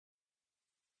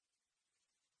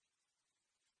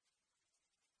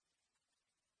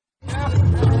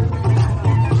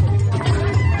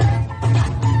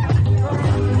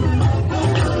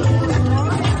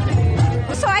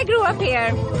dear.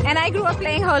 And I grew up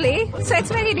playing Holi, so it's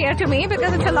very dear to me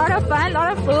because it's a lot of fun, a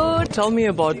lot of food. Tell me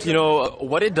about,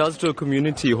 what it does to a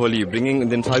community, Holi, bringing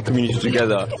the entire community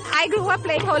together. I grew up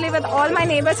playing Holi with all my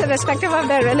neighbors irrespective of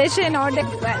their religion or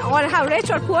how rich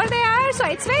or poor they are, so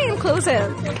it's very inclusive.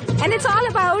 And it's all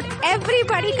about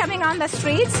everybody coming on the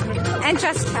streets and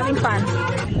just having fun.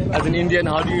 As an Indian,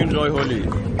 how do you enjoy Holi?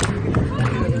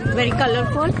 Very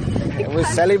colorful. We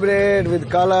celebrate with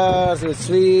colors, with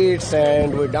sweets,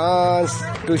 and we dance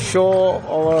to show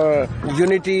our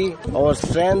unity, our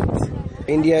strength.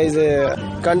 India is a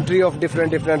country of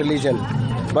different religion.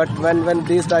 But when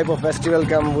these type of festival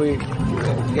come, we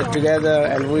get together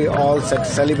and we all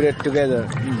celebrate together.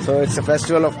 So it's a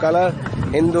festival of color.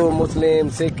 Hindu, Muslim,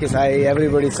 Sikh, Isai,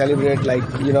 everybody celebrate like,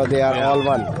 they are all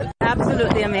one.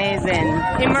 Absolutely amazing.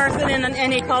 Immersion in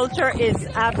any culture is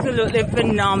absolutely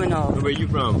phenomenal. Where are you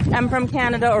from? I'm from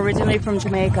Canada, originally from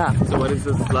Jamaica. So what is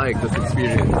this like, this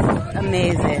experience?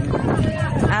 Amazing.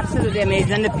 Absolutely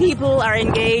amazing. And the people are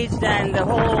engaged and the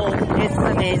whole, it's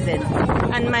amazing.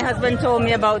 And my husband told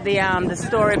me about the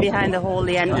story behind the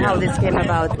Holi and how this came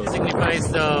about. It signifies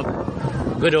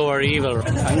good over evil.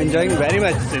 I'm enjoying very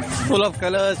much. It's full of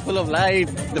colors, full of light.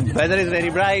 The weather is very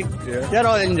bright. Yeah. They're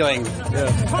all enjoying.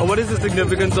 Yeah. What is the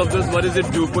significance of this? What does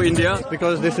it do for India?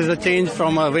 Because this is a change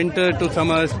from winter to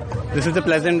summers. This is a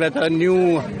pleasant weather,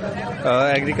 new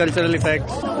agricultural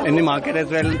effects in the market as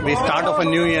well. We start off a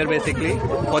new year basically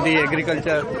for the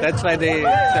agriculture. That's why they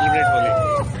celebrate Holi.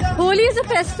 Holi is a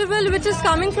festival which is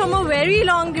coming from a very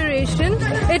long duration.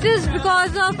 It is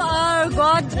because of our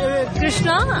god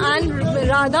Krishna and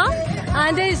Radha,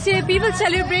 and they say people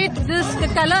celebrate this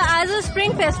color as a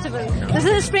spring festival. This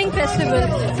is a spring festival.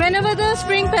 Whenever the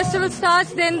spring festival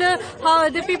starts, then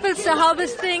the people's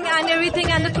harvesting and everything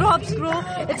and the crops grow.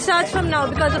 It starts from now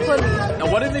because of Holi.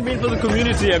 Now what does it mean for the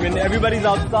community? I mean, everybody's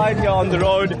outside here on the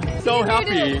road, so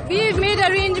happy. We've made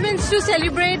arrangements to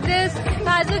celebrate this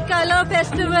as a color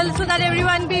festival so that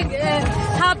everyone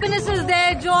happiness is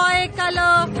there, joy,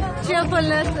 color,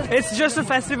 cheerfulness. It's just a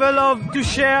festival to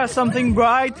share something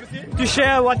bright, to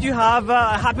share what you have,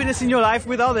 happiness in your life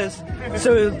with others.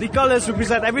 So the colors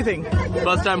represent everything.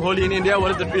 First time Holi in India,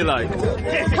 what does it feel like?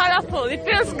 Colorful. It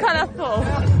feels colorful.